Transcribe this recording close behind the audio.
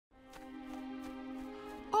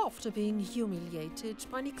After being humiliated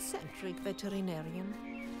by an eccentric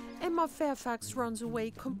veterinarian, Emma Fairfax runs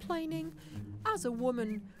away complaining, as a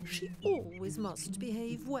woman, she always must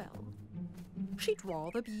behave well. She'd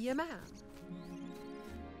rather be a man.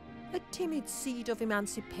 A timid seed of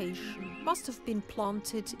emancipation must have been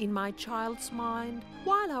planted in my child's mind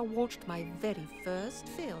while I watched my very first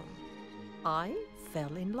film. I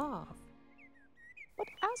fell in love. But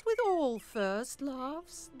as with all first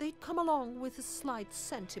loves, they'd come along with a slight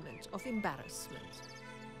sentiment of embarrassment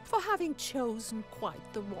for having chosen quite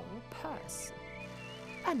the wrong person.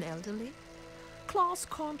 An elderly,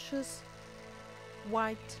 class-conscious,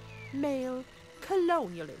 white, male,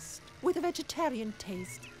 colonialist with a vegetarian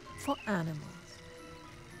taste for animals.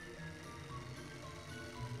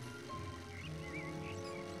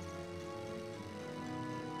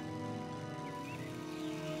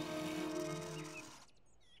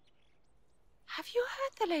 Have you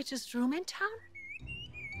heard the latest rumor in town?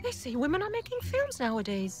 They say women are making films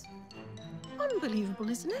nowadays. Unbelievable,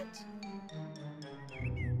 isn't it?